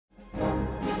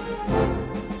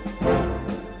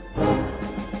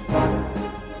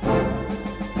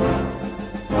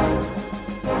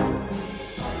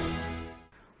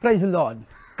Praise the Lord.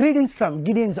 Greetings from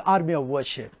Gideons Army of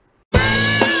Worship.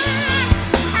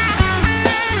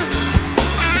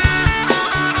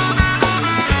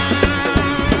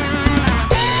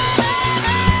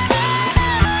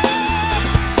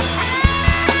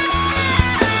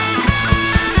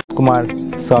 Kumar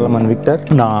Solomon Victor.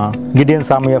 Na Gideons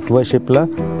Army of Worship la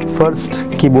first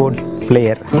keyboard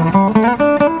player.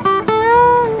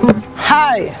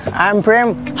 Hi, I'm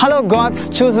Prem. Hello, God's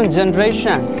chosen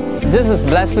generation. This is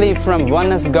Blesley from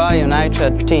ONENESS GAW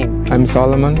UNITED team. I'm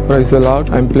Solomon. Praise the Lord.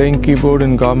 I'm playing keyboard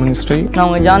in GAW Ministry.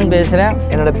 I'm John பேசுறேன்.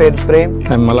 என்னோட பேர் frame.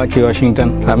 I'm Malaki Washington.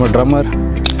 I'm a drummer.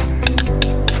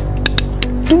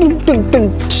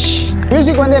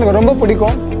 Music வந்து எனக்கு ரொம்ப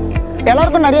பிடிக்கும்.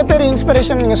 எல்லாருக்கும் நிறைய பேர்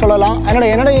இன்ஸ்பிரேஷன் நீங்க சொல்லலாம்.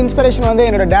 என்னோட இன்ஸ்பிரேஷன் வந்து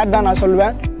என்னோட டாட் தான் நான்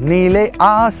சொல்வேன். नीले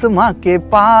आसमां के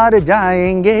पार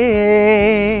जाएंगे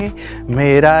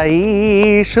मेरा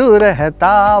ईशु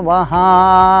रहता वहाँ.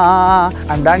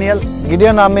 I'm Daniel.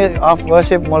 Gideons Army of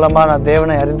Worship மூலமா நான்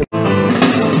தேவனை அறிந்து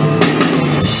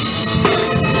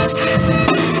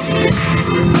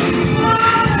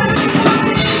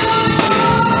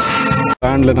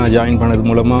பேண்டில் நான் ஜாயின் பண்ணது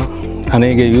மூலமாக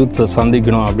அநேக யூத்தை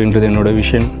சந்திக்கணும் அப்படின்றது என்னோட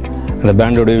விஷன். அந்த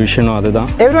பேண்டோட விஷனும் அதுதான்.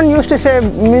 Everyone used to say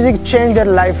music changed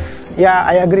their life. Yeah,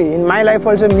 I agree. In my life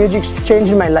also music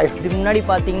changed my life. இதுக்கு முன்னாடி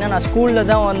பார்த்தீங்கன்னா நான் ஸ்கூலில்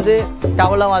தான் வந்து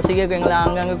டவலா வாசிக்க எங்களை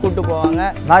அங்கங்கே கூப்பிட்டு போவாங்க.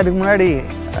 நான் இதுக்கு முன்னாடி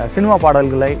சினிமா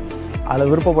பாடல்களை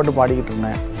அதில் விருப்பப்பட்டு பாடிக்கிட்டு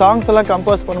இருந்தேன். சாங்ஸ் எல்லாம்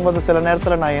கம்போஸ் பண்ணும்போது சில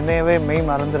நேரத்தில் நான் என்னையவே மெய்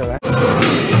மறந்துடுவேன்.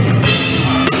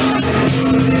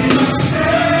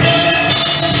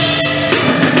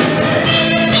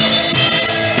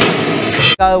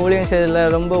 ஊழியம் செய்யறதுல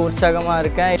ரொம்ப உற்சாகமாக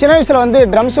இருக்கேன். சின்ன வயசில் வந்து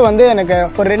ட்ரம்ஸ் வந்து எனக்கு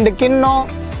ஒரு 2 கிண்ணம்,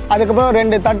 அதுக்கப்புறம்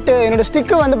 2 தட்டு, என்னோட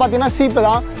ஸ்டிக்கு வந்து பார்த்தீங்கன்னா சீப்பு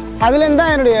தான். அதுலேருந்து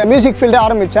தான் என்னுடைய மியூசிக் ஃபீல்டை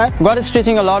ஆரம்பித்தேன். God is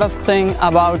teaching a lot of things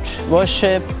about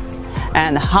worship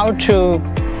and how to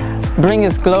bring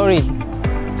His glory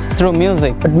through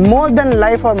music. But more than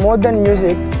life or more than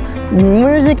music,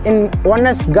 music in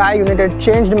ONENESS GAW UNITED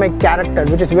changed my character,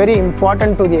 which is very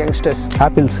important to the youngsters.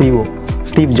 Apple CEO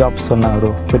Steve jobs சொன்னார்,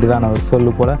 இப்படிதான் அவர்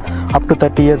சொல்லு போல, up to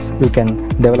 30 years you can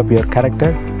develop your character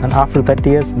and after 30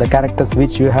 years the characters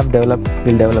which you have developed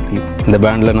will develop you. இந்த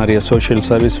பேண்டில் நிறைய social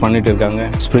service பண்ணிட்டு இருக்காங்க.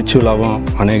 ஸ்பிரிச்சுவலாகவும்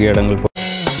அநேக இடங்கள்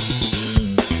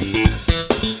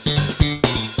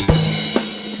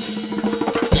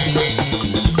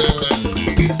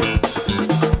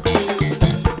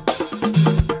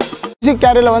மியூசிக்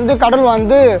கேரியரில் வந்து கடவுள்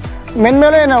வந்து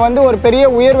மென்மேலும் என்னை வந்து ஒரு பெரிய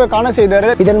உயர்வை காண செய்தார்.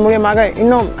 இதன் மூலியமாக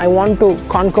இன்னும் I want to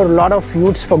conquer a lot of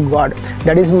youths for God.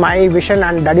 That is my vision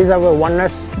and that is our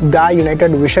ONENESS GAW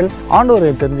United vision.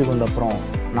 ஆண்டவரை தெரிஞ்சு கொண்ட அப்புறம்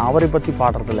நான் அவரை பற்றி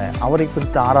பாடுறதில்ல, அவரை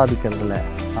குறித்து ஆராதிக்கிறதுல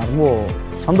நான் ரொம்ப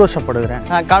சந்தோஷப்படுகிறேன்.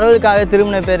 நான் கடவுளுக்காக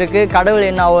திரும்பின பேருக்கு கடவுள்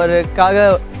என்ன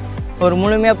அவருக்காக ஒரு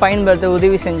முழுமையாக பயன்படுத்த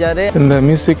உதவி செஞ்சார். இந்த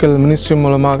மியூசிக்கல் மினிஸ்ட்ரி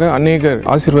மூலமாக அநேகர்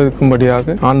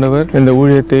ஆசீர்வதிக்கும்படியாக ஆண்டவர் இந்த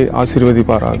ஊழியத்தை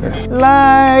ஆசீர்வதிப்பாராக.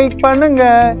 லைக் பண்ணுங்க,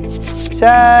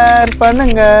 ஷேர்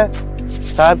பண்ணுங்க,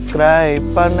 சப்ஸ்கிரைப்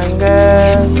பண்ணுங்க.